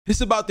It's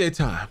about that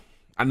time.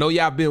 I know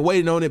y'all been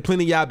waiting on it.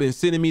 Plenty of y'all been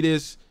sending me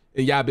this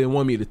and y'all been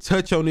wanting me to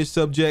touch on this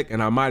subject,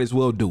 and I might as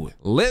well do it.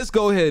 Let's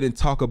go ahead and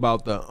talk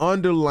about the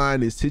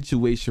underlying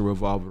situation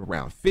revolving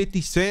around 50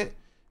 Cent,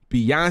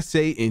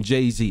 Beyonce, and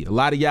Jay-Z. A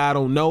lot of y'all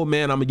don't know,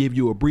 man. I'm gonna give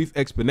you a brief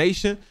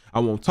explanation. I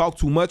won't talk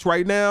too much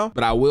right now,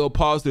 but I will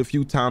pause it a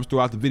few times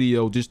throughout the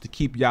video just to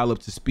keep y'all up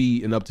to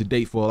speed and up to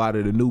date for a lot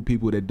of the new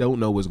people that don't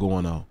know what's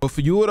going on. But for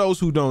you of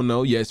those who don't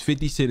know, yes,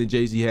 50 Cent and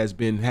Jay-Z has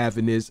been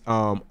having this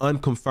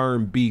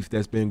unconfirmed beef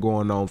that's been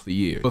going on for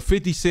years. But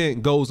 50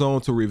 Cent goes on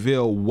to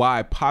reveal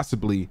why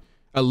possibly,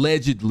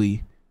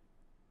 allegedly,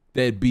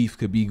 that beef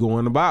could be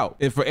going about.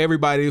 And for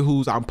everybody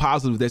who's, I'm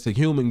positive that's a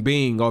human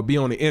being or be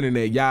on the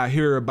internet, y'all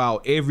hear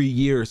about every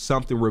year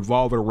something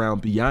revolving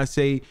around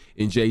Beyonce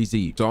and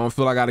Jay-Z. So I don't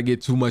feel like I gotta get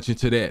too much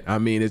into that. I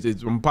mean,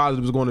 I'm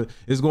positive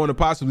it's going to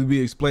possibly be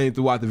explained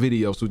throughout the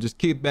video. So just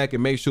kick back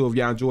and make sure if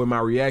y'all enjoy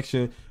my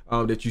reaction,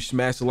 that you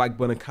smash the like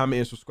button, comment,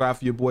 and subscribe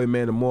for your boy,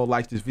 man. The more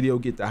likes this video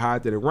get, the higher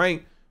that it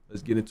rank.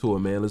 Let's get into it,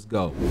 man. Let's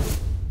go.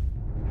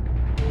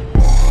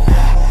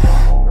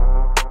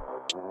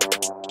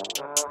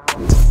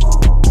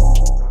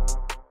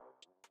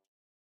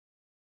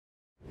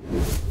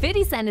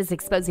 50 Cent is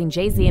exposing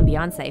Jay-Z and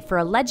Beyonce for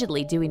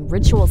allegedly doing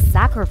ritual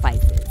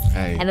sacrifices.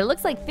 Hey. And it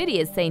looks like 50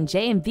 is saying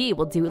J and B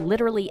will do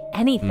literally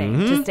anything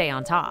to stay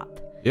on top.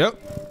 Yep.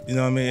 You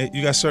know what I mean?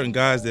 You got certain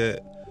guys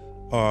that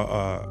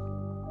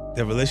are,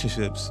 their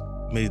relationships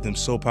made them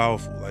so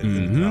powerful, like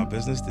in our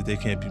business, that they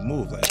can't be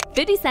moved. Like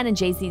 50 Cent and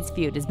Jay-Z's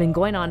feud has been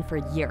going on for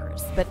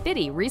years, but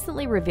 50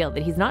 recently revealed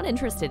that he's not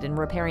interested in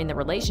repairing the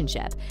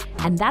relationship,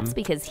 and that's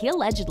because he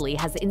allegedly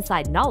has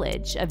inside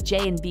knowledge of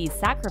J and B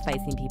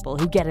sacrificing people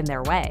who get in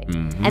their way.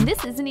 And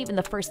this isn't even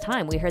the first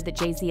time we heard that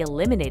Jay-Z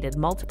eliminated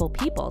multiple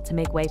people to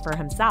make way for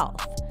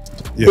himself.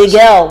 Yes. Big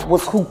L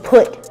was who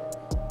put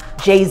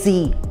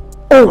Jay-Z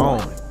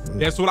on.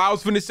 That's what I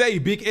was finna say,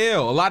 Big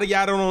L. A lot of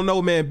y'all don't know,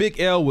 man.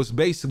 Big L was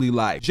basically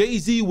like,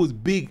 Jay-Z was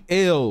Big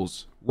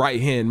L's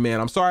right-hand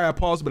man. I'm sorry I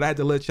paused, but I had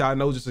to let y'all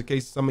know just in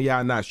case some of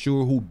y'all not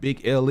sure who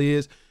Big L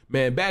is.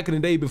 Man, back in the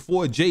day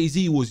before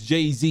Jay-Z was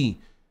Jay-Z,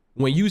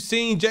 when you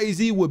seen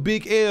Jay-Z with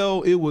Big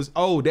L, it was,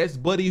 oh, that's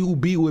Buddy who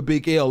be with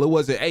Big L. It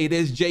wasn't, hey,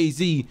 that's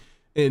Jay-Z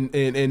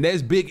and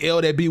that's Big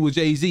L that be with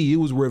Jay-Z. It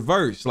was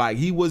reversed. Like,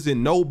 he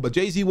wasn't but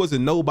Jay-Z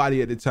wasn't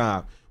nobody at the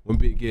time when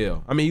Big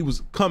L. I mean, he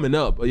was coming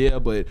up, yeah,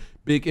 but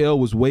Big L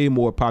was way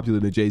more popular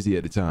than Jay-Z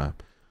at the time.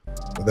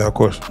 Without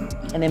question.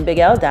 And then Big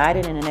L died,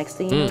 and then the next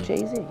thing you know,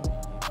 Jay-Z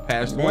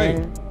passed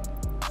away.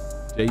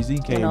 Jay-Z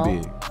came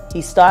big.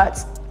 He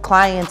starts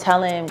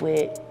clienteling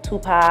with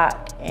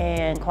Tupac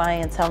and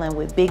clienteling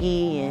with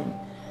Biggie and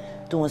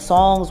doing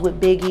songs with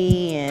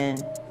Biggie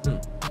and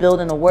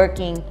building a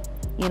working,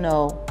 you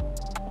know,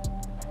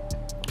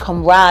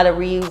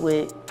 camaraderie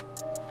with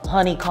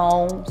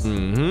Honeycombs.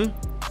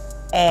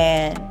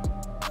 And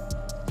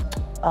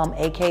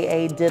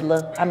AKA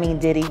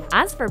Diddy.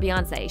 As for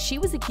Beyonce, she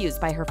was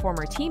accused by her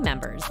former team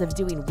members of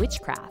doing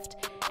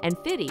witchcraft. And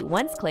 50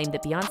 once claimed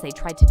that Beyonce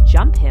tried to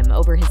jump him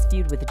over his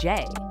feud with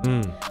Jay.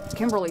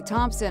 Kimberly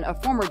Thompson, a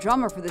former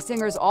drummer for the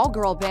singer's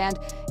all-girl band,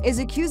 is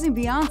accusing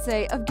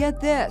Beyonce of,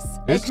 get this,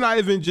 it's not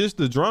even just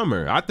the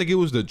drummer. I think it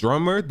was the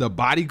drummer, the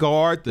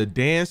bodyguard, the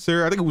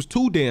dancer. I think it was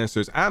two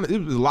dancers.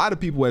 It was a lot of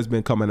people has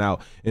been coming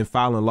out and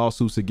filing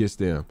lawsuits against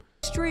them.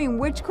 Extreme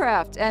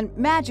witchcraft and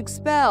magic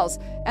spells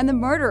and the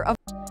murder of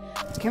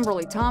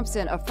Kimberly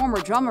Thompson, a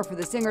former drummer for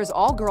the singer's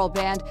all-girl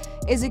band,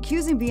 is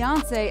accusing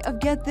Beyonce of,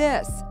 get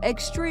this,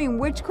 extreme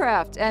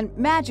witchcraft and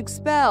magic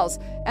spells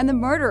and the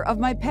murder of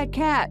my pet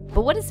cat.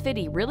 But what does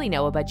 50 really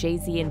know about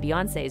Jay-Z and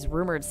Beyonce's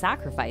rumored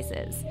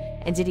sacrifices?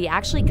 And did he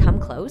actually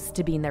come close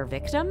to being their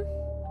victim?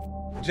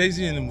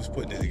 Jay-Z and them was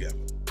putting it together.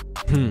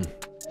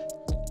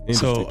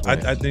 So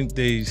I think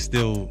they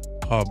still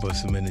harbor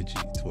some energy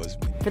towards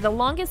me. For the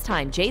longest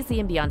time, Jay-Z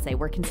and Beyonce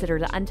were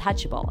considered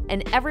untouchable,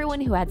 and everyone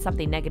who had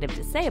something negative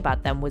to say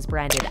about them was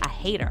branded a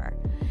hater.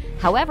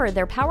 However,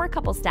 their power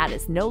couple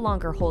status no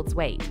longer holds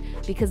weight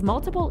because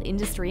multiple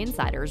industry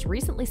insiders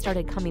recently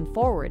started coming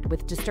forward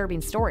with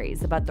disturbing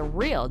stories about the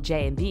real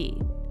J and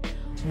B.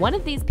 One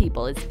of these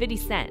people is 50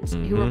 Cent,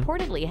 who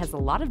reportedly has a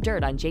lot of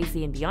dirt on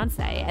Jay-Z and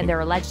Beyonce and their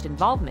alleged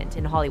involvement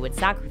in Hollywood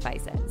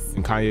sacrifices.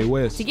 And Kanye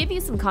West. To give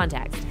you some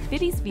context,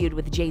 50's feud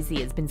with Jay-Z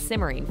has been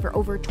simmering for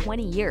over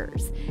 20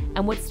 years,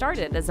 and what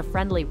started as a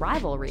friendly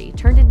rivalry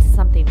turned into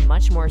something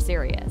much more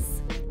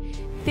serious.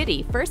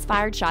 50 first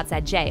fired shots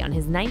at Jay on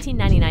his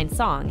 1999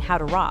 song, How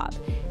to Rob,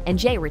 and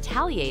Jay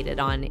retaliated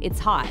on It's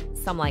Hot,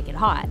 Some Like It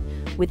Hot,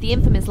 with the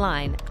infamous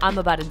line, I'm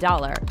about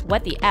 $1,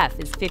 what the F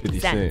is 50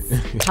 cents.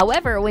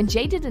 However, when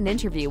Jay did an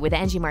interview with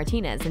Angie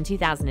Martinez in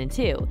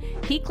 2002,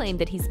 he claimed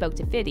that he spoke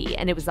to 50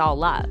 and it was all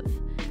love.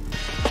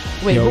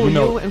 Wait,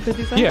 you and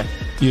 50 Cent? Yeah,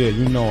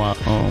 you know I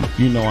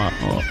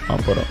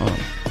put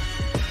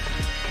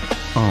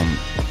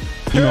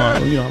I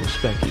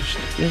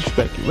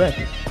respect your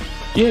record.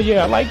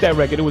 Yeah, I like that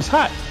record. It was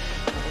hot.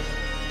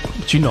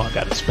 But you know I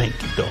gotta spank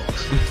you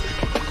dogs.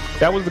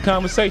 That was the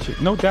conversation.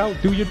 No doubt,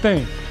 do your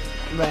thing.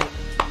 Right.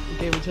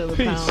 Gave each other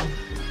Peace.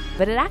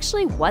 But it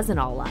actually wasn't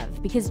all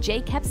love, because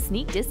Jay kept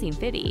sneak dissing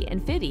Fitty,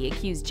 and Fitty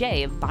accused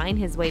Jay of buying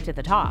his way to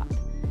the top.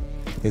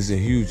 There's a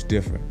huge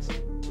difference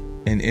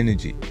in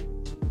energy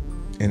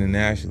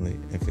internationally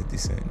in 50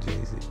 Cent and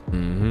Jay-Z.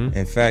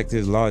 In fact,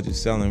 his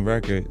largest selling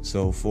record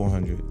sold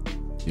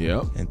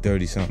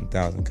 430-something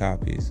thousand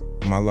copies.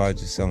 My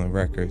largest selling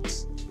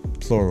records,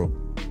 plural,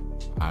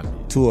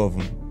 2 of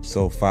them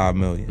sold 5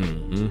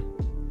 million.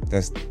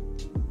 That's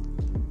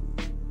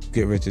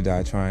Get Rich or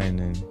Die Trying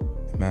and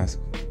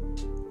Massacre.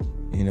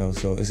 You know,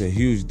 so it's a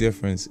huge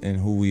difference in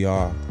who we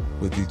are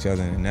with each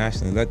other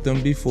internationally. Let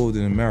them be fooled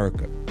in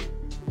America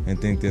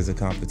and think there's a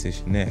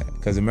competition there,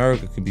 because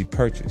America can be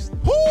purchased.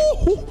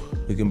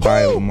 We can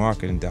buy it with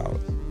marketing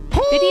dollars.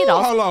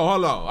 Hold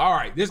on. All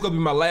right, this is gonna be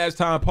my last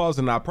time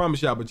pausing, I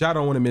promise y'all, but y'all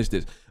don't want to miss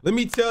this. Let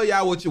me tell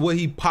y'all what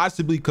he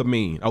possibly could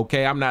mean,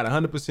 okay? I'm not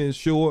 100%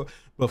 sure,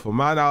 but from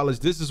my knowledge,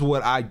 this is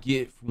what I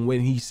get from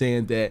when he's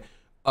saying that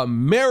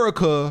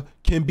America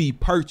can be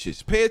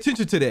purchased. Pay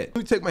attention to that. Let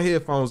me take my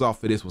headphones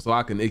off for this one so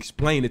I can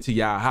explain it to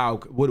y'all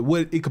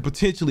what it could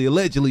potentially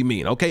allegedly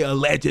mean, okay?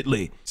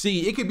 Allegedly.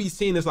 See, it could be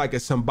seen as like a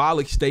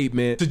symbolic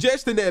statement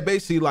suggesting that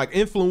basically like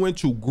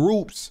influential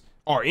groups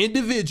or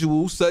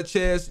individuals such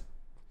as,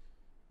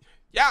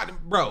 y'all,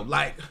 bro,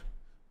 like,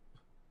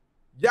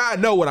 y'all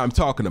know what I'm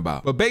talking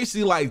about. But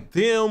basically like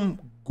them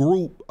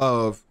group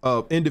of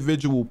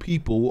individual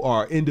people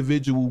or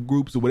individual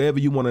groups or whatever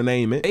you want to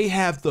name it, they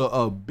have the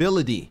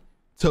ability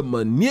to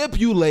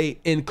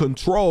manipulate and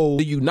control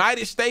the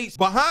United States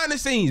behind the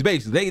scenes.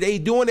 Basically, they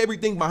doing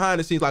everything behind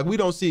the scenes like we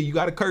don't see it. You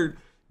got to Kurt.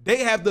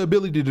 They have the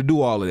ability to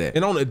do all of that.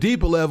 And on a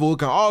deeper level, it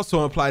can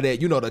also imply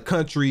that, you know, the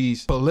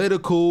country's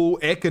political,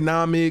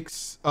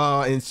 economics,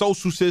 and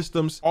social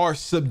systems are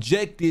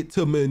subjected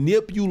to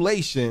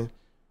manipulation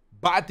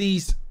by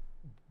these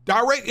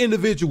direct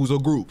individuals or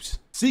groups,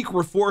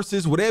 secret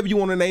forces, whatever you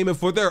want to name it,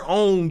 for their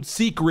own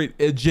secret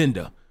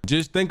agenda.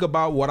 Just think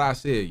about what I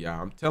said,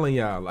 y'all. I'm telling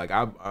y'all, like,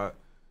 I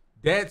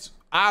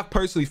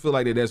personally feel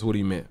like that's what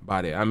he meant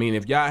by that. I mean,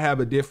 if y'all have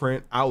a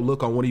different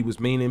outlook on what he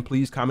was meaning,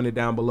 please comment it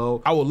down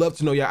below. I would love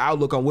to know your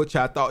outlook on what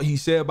y'all thought he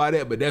said by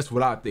that, but that's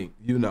what I think,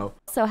 you know.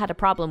 Also had a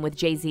problem with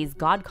Jay-Z's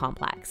God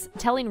complex,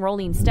 telling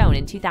Rolling Stone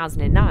in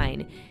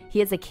 2009 he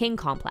has a king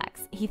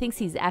complex. He thinks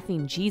he's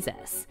effing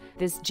Jesus.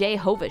 This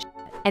Jehovah shit.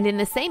 And in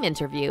the same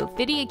interview,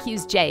 Fitty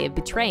accused Jay of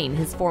betraying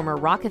his former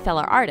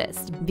Rockefeller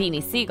artist,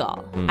 Beanie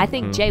Siegel. I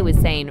think Jay was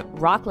saying,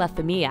 Rock La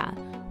Familia,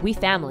 we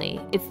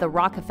family, it's the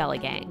Rockefeller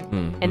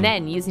gang. And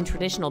then using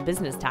traditional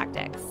business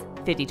tactics,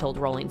 Fitty told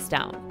Rolling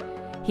Stone.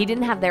 He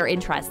didn't have their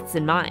interests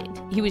in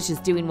mind. He was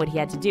just doing what he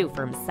had to do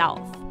for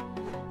himself.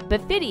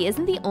 But Fitty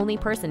isn't the only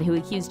person who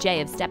accused Jay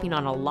of stepping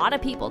on a lot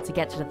of people to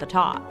get to the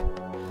top.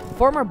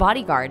 Former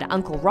bodyguard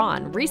Uncle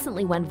Ron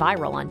recently went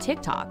viral on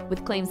TikTok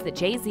with claims that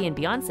Jay-Z and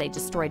Beyoncé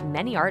destroyed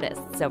many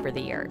artists over the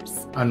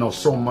years. I know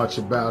so much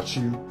about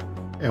you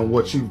and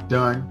what you've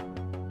done.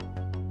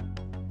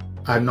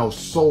 I know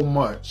so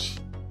much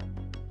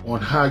on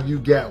how you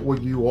got where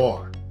you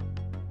are,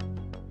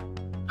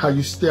 how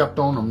you stepped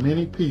on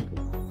many people.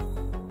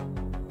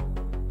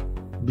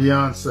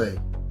 Beyoncé,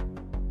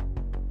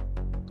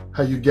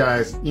 how you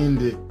guys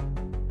ended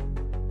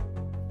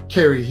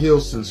Carrie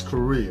Hilson's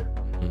career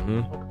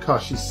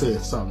because she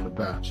said something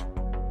about you.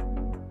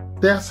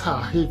 That's how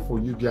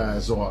hateful you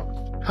guys are,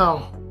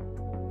 how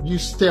you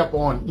step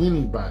on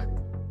anybody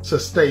to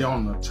stay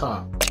on the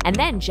top. And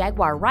then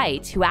Jaguar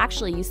Wright, who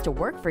actually used to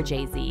work for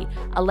Jay-Z,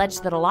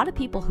 alleged that a lot of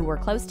people who were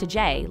close to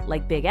Jay,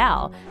 like Big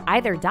L,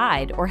 either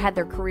died or had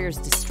their careers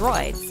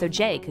destroyed so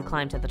Jay could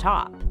climb to the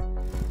top.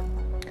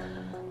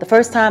 The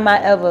first time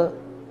I ever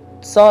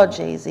saw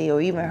Jay-Z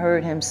or even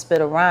heard him spit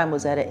a rhyme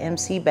was at an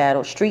MC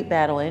battle, street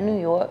battle in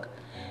New York.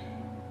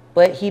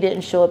 But he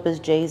didn't show up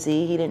as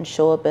Jay-Z. He didn't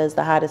show up as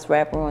the hottest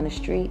rapper on the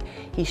street.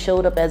 He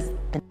showed up as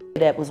the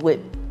that was with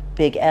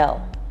Big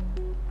L.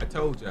 I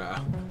told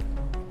y'all.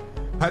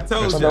 I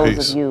told For y'all.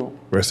 those of you.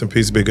 Rest in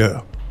peace, Big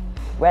L.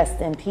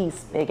 Rest in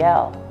peace, Big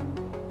L.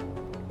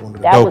 One of the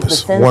That was the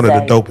dopest. sensei. One of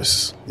the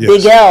dopest. Yes.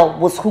 Big L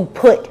was who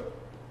put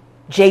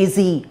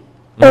Jay-Z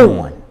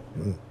on.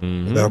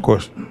 Without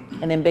question.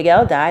 And then Big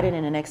L died, and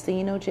then the next thing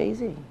you know,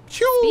 Jay-Z.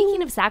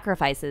 Speaking of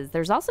sacrifices,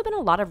 there's also been a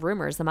lot of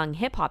rumors among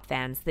hip-hop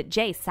fans that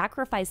Jay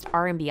sacrificed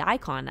R&B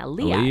icon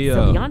Aaliyah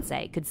so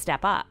Beyoncé could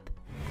step up.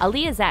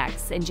 Aaliyah's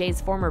ex and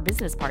Jay's former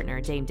business partner,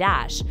 Dame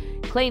Dash,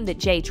 claimed that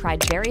Jay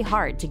tried very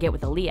hard to get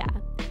with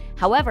Aaliyah.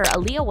 However,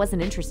 Aaliyah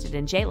wasn't interested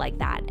in Jay like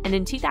that, and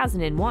in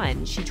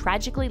 2001, she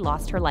tragically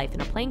lost her life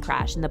in a plane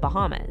crash in the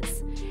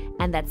Bahamas.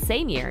 And that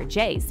same year,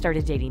 Jay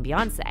started dating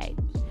Beyoncé.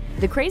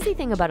 The crazy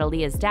thing about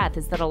Aaliyah's death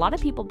is that a lot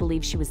of people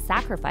believe she was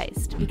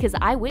sacrificed because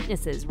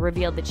eyewitnesses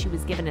revealed that she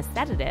was given a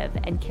sedative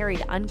and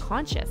carried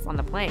unconscious on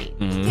the plane.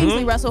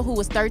 Kingsley Russell, who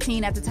was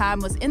 13 at the time,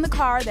 was in the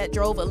car that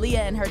drove Aaliyah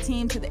and her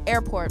team to the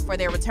airport for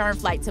their return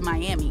flight to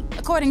Miami.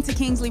 According to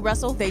Kingsley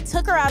Russell, they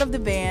took her out of the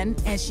van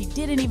and she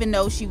didn't even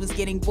know she was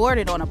getting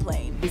boarded on a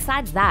plane.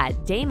 Besides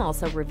that, Dame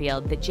also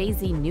revealed that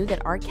Jay-Z knew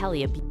that R.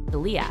 Kelly abused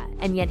Aaliyah,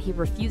 and yet he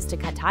refused to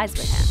cut ties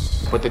with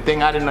him. But the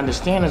thing I didn't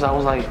understand is I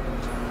was like,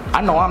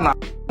 I know I'm not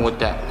with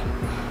that.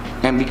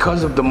 And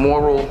because of the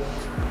moral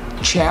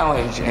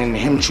challenge and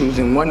him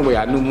choosing one way,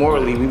 I knew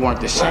morally we weren't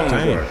the same.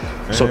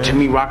 So to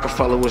me,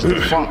 Rockefeller was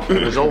defunct.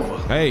 It was over.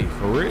 Hey,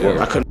 for real.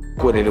 I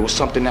couldn't with it. It was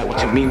something that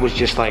to me was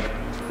just like,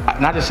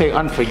 not to say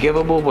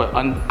unforgivable, but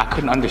I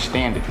couldn't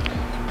understand it.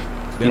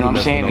 You know what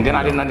I'm saying? And then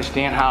I didn't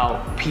understand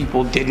how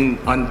people didn't,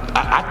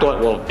 I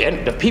thought, well,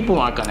 the people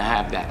aren't gonna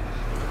have that.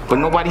 But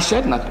nobody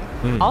said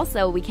nothing.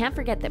 Also, we can't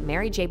forget that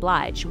Mary J.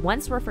 Blige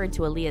once referred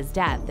to Aaliyah's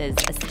death as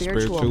a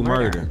spiritual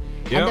murder.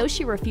 And though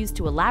she refused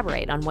to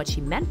elaborate on what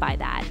she meant by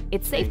that,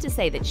 it's safe to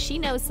say that she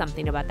knows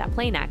something about that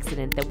plane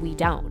accident that we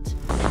don't.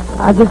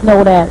 I just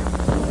know that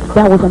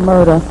that was a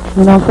murder.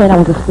 You know what I'm saying?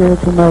 That was a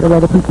spiritual murder,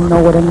 whether people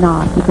know it or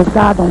not. Because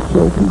God don't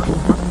kill people.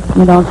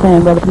 You know what I'm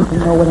saying? Whether people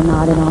know it or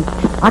not. And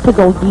I could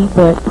go deep,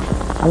 but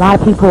a lot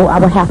of people I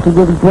would have to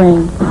really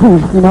bring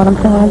proof. You know what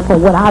I'm saying? For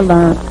what I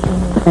learned.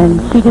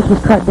 And she just was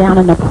cut down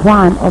in the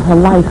prime of her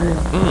life.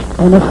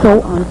 And it's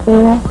so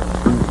unfair.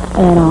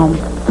 And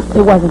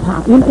it wasn't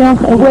time. You know what I'm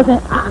saying? It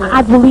wasn't,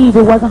 I believe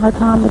it wasn't her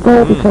time to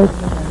go because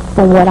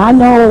from what I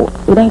know,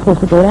 it ain't supposed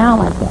to go down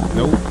like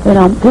that.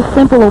 And just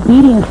simple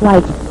obedience,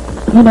 like,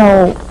 you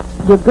know,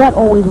 your gut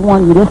always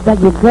warns you. This, that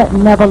your gut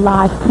never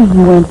lies to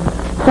you. And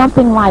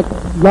something like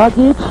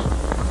luggage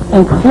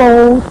and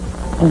clothes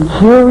and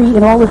jewelry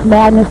and all this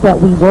madness that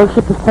we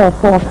worship is called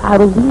false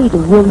idols. We need to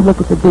really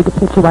look at the bigger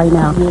picture right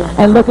now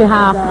and look at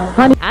how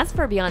honey. As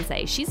for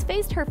Beyonce, she's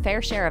faced her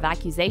fair share of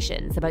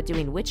accusations about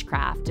doing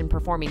witchcraft and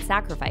performing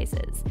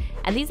sacrifices.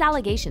 And these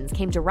allegations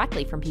came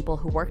directly from people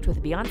who worked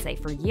with Beyonce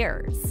for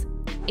years.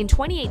 In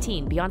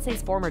 2018,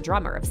 Beyonce's former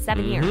drummer of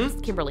 7 years,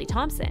 Kimberly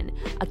Thompson,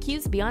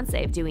 accused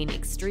Beyonce of doing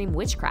extreme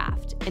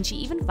witchcraft, and she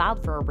even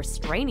filed for a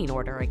restraining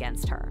order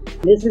against her.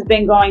 This has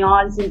been going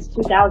on since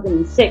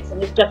 2006,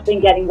 and it's just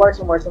been getting worse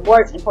and worse and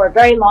worse. And for a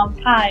very long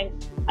time,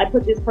 I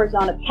put this person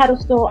on a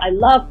pedestal. I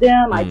loved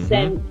them. I'd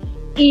send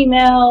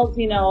emails,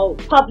 you know,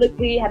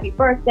 publicly, happy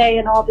birthday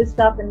and all this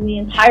stuff. And the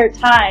entire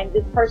time,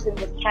 this person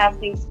was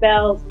casting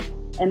spells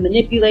and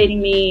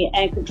manipulating me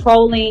and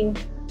controlling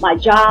my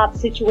job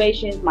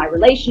situations, my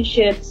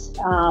relationships,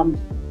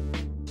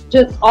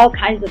 just all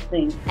kinds of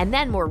things. And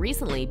then more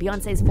recently,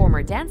 Beyonce's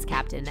former dance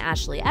captain,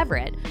 Ashley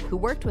Everett, who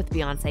worked with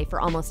Beyonce for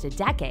almost a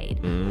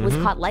decade, was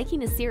caught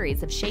liking a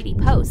series of shady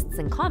posts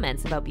and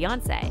comments about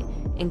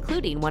Beyonce,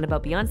 including one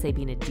about Beyonce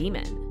being a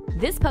demon.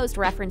 This post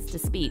referenced a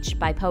speech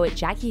by poet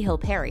Jackie Hill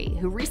Perry,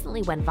 who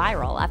recently went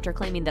viral after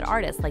claiming that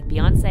artists like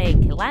Beyonce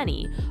and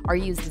Kehlani are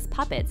used as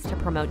puppets to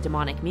promote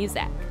demonic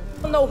music.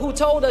 I don't know who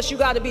told us you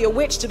got to be a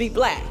witch to be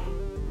black.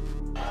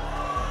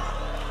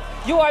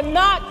 You are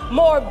not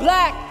more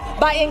black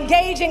by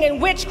engaging in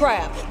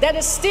witchcraft. That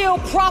is still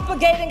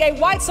propagating a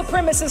white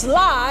supremacist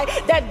lie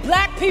that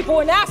black people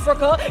in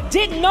Africa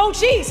didn't know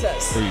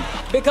Jesus.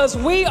 Because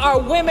we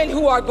are women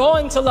who are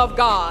going to love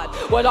God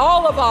with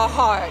all of our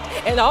heart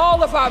and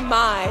all of our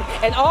mind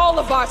and all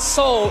of our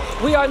soul.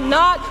 We are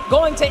not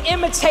going to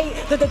imitate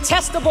the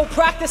detestable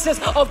practices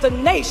of the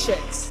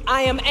nations.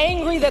 I am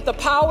angry that the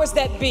powers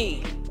that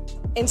be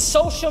in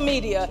social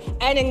media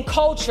and in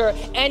culture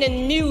and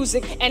in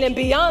music and in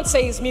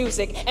Beyonce's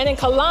music and in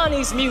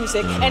Kehlani's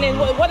music and in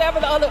whatever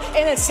the other,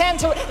 and in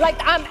Santa, like,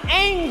 I'm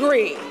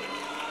angry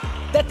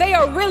that they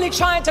are really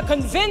trying to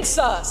convince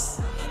us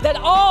that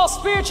all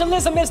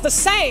spiritualism is the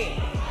same.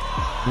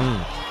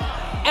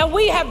 And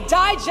we have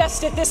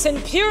digested this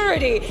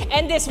impurity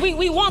and this,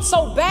 we want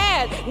so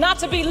bad not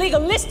to be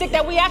legalistic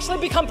that we actually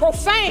become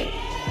profane.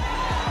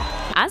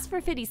 As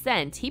for 50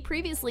 Cent, he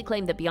previously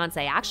claimed that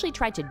Beyonce actually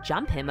tried to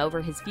jump him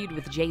over his feud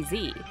with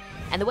Jay-Z.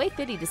 And the way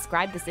 50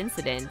 described this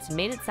incident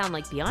made it sound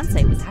like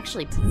Beyonce was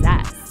actually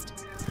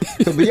possessed.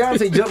 So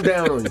Beyonce jumped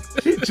down on you.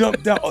 She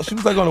jumped down. Oh, she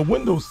was like on a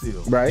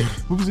windowsill. Right.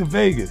 We was in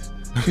Vegas.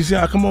 She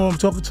said, come on, I'm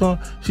talking to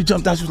her. She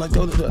jumped down. She was like,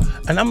 duh, duh, duh.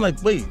 And I'm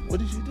like, wait, what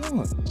is you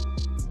doing?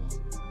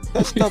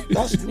 That stuff,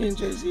 that's me and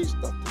Jay-Z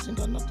stuff. This ain't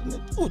got nothing to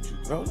do with you,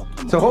 bro.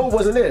 So Hov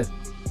wasn't there?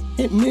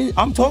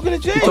 I'm talking to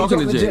Jay. Talking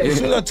to Jay. As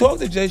soon as I talked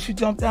to Jay, she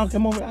jumped down,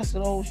 came over. I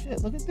said, "Oh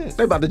shit, look at this."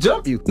 They about to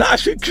jump you. Nah,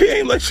 she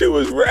came like she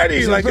was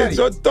ready, like I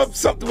thought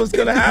something was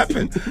gonna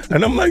happen.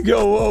 And I'm like,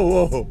 "Yo,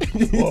 whoa."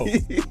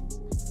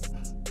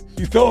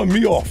 She's throwing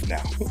me off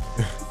now,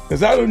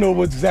 because I don't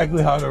know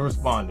exactly how to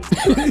respond.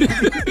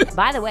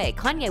 By the way,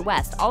 Kanye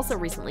West also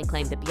recently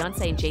claimed that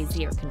Beyonce and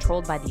Jay-Z are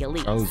controlled by the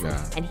elite. Oh,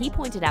 God. And he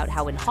pointed out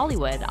how in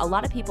Hollywood, a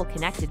lot of people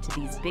connected to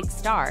these big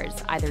stars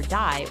either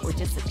die or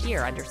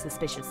disappear under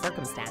suspicious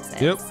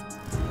circumstances.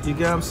 You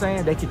get what I'm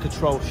saying? They can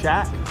control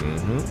Shaq.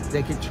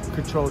 They can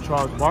control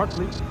Charles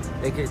Barkley.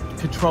 They can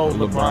control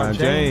LeBron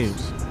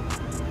James.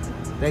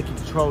 They can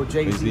control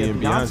Jay-Z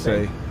and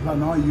Beyonce.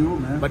 No, you,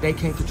 man. But they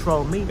can't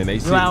control me. And they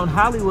you know, out in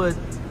Hollywood,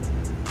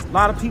 a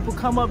lot of people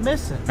come up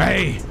missing.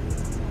 Hey,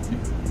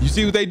 you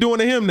see what they doing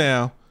to him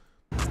now?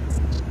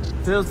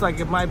 Feels like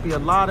it might be a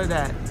lot of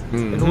that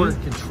in order to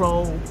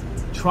control,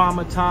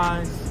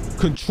 traumatize.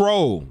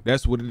 Control.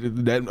 That's what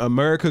that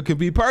America can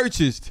be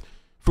purchased.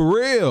 For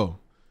real.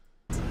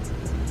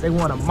 They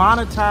want to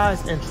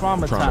monetize and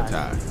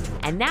traumatize.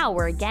 And now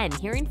we're again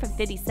hearing from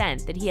 50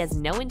 Cent that he has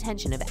no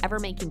intention of ever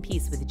making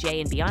peace with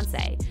Jay and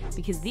Beyoncé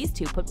because these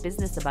two put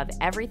business above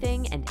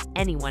everything and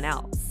anyone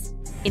else.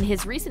 In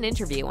his recent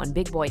interview on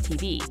Big Boy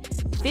TV,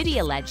 50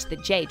 alleged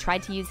that Jay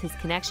tried to use his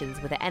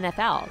connections with the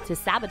NFL to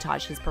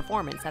sabotage his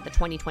performance at the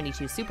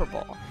 2022 Super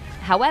Bowl.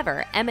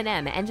 However,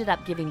 Eminem ended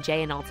up giving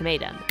Jay an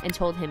ultimatum and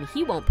told him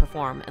he won't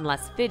perform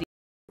unless 50.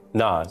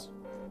 Nas.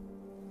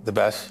 The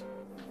best.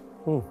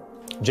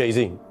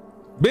 Jay-Z.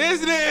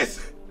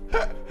 Business!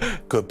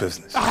 Good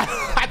business. I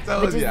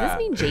told But does ya. this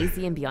mean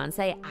Jay-Z and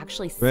Beyoncé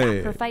actually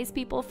sacrifice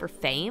people for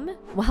fame?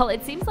 Well,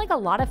 it seems like a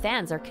lot of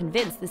fans are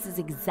convinced this is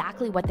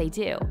exactly what they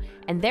do,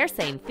 and they're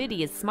saying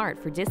 50 is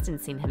smart for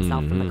distancing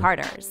himself from the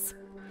Carters.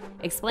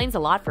 Explains a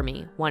lot for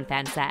me, one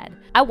fan said.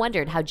 I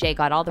wondered how Jay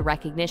got all the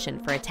recognition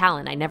for a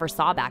talent I never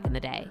saw back in the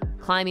day.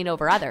 Climbing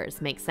over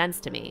others makes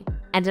sense to me.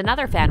 And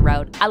another fan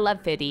wrote, I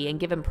love 50 and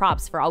give him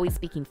props for always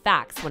speaking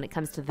facts when it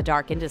comes to the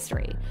dark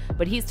industry.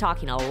 But he's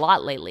talking a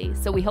lot lately,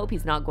 so we hope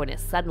he's not going to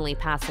suddenly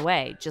pass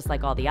away just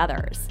like all the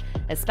others,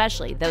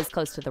 especially those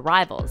close to the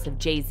rivals of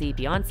Jay-Z,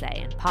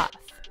 Beyoncé, and Puff.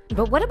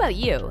 But what about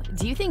you?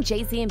 Do you think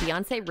Jay-Z and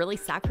Beyoncé really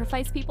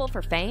sacrifice people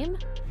for fame?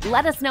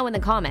 Let us know in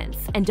the comments,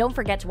 and don't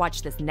forget to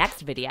watch this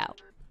next video.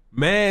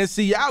 Man,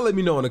 see, y'all let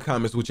me know in the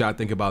comments what y'all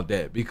think about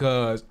that,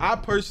 because I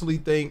personally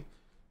think,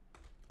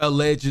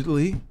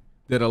 allegedly,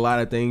 that a lot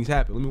of things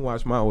happen. Let me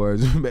watch my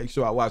words and make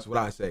sure I watch what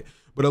I say.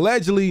 But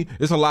allegedly,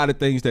 it's a lot of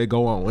things that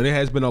go on. And there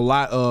has been a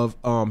lot of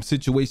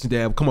situations that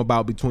have come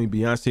about between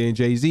Beyonce and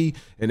Jay-Z,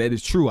 and that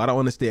is true. I don't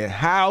understand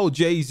how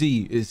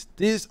Jay-Z is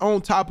this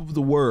on top of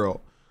the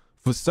world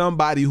for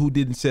somebody who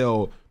didn't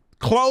sell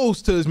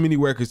close to as many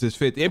records as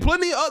 50, and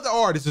plenty of other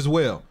artists as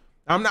well.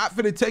 I'm not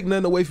finna take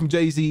nothing away from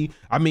Jay-Z.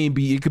 I mean,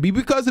 it could be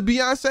because of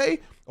Beyonce,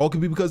 or it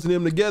could be because of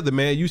them together,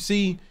 man. You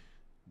see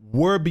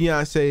where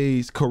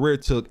Beyonce's career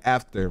took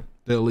after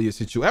the Aaliyah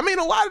situation. I mean,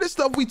 a lot of this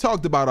stuff we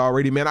talked about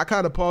already, man. I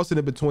kind of paused it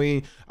in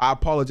between. I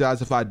apologize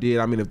if I did.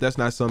 I mean, if that's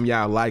not something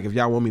y'all like, if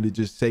y'all want me to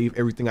just save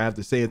everything I have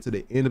to say until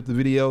the end of the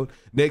video,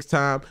 next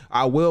time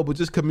I will, but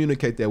just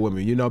communicate that with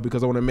me, you know,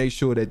 because I want to make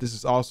sure that this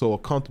is also a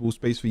comfortable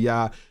space for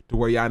y'all to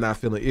where y'all not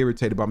feeling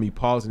irritated by me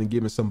pausing and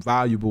giving some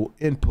valuable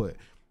input.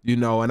 You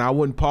know, and I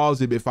wouldn't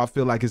pause it if I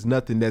feel like it's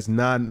nothing that's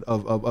non-value.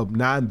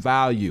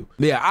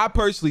 Yeah, I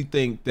personally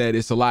think that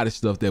it's a lot of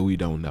stuff that we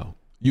don't know.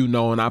 You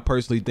know, and I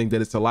personally think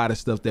that it's a lot of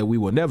stuff that we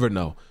will never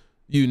know.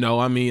 You know,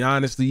 I mean,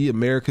 honestly,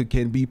 America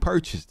can be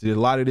purchased. A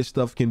lot of this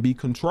stuff can be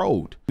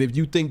controlled. If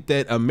you think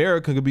that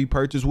America can be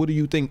purchased, what do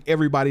you think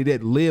everybody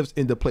that lives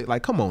in the place,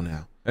 like, come on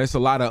now. There's a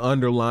lot of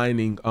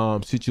underlining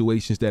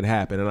situations that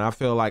happen. And I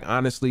feel like,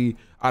 honestly,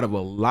 out of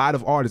a lot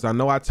of artists, I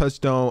know I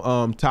touched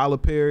on Tyler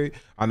Perry,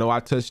 I know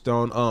I touched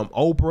on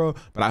Oprah,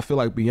 but I feel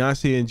like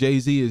Beyonce and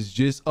Jay-Z is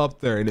just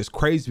up there. And it's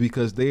crazy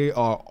because they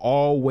are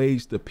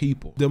always the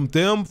people.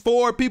 Them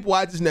four people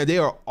I just know, they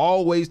are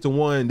always the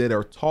one that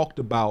are talked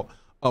about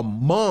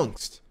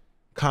amongst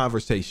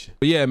conversation.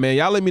 But yeah, man,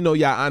 y'all let me know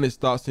y'all honest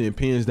thoughts and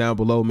opinions down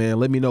below, man.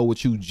 Let me know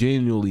what you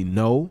genuinely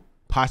know,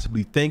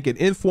 possibly think, and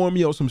inform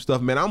me on some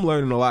stuff, man. I'm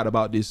learning a lot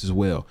about this as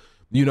well.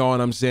 You know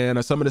what I'm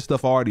saying? Some of the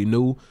stuff I already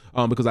knew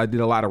because I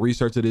did a lot of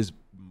research of this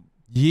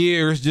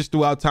years just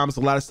throughout time. It's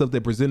a lot of stuff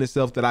that presents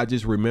itself that I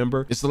just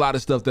remember. It's a lot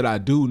of stuff that I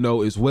do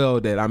know as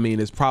well that, I mean,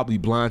 it's probably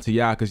blind to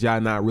y'all because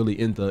y'all not really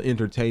in the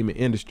entertainment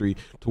industry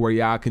to where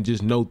y'all can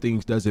just know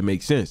things doesn't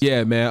make sense.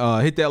 Yeah,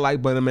 man, hit that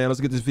like button, man.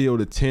 Let's get this video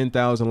to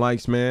 10,000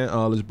 likes, man.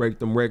 Let's break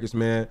them records,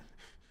 man.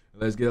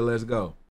 Let's go.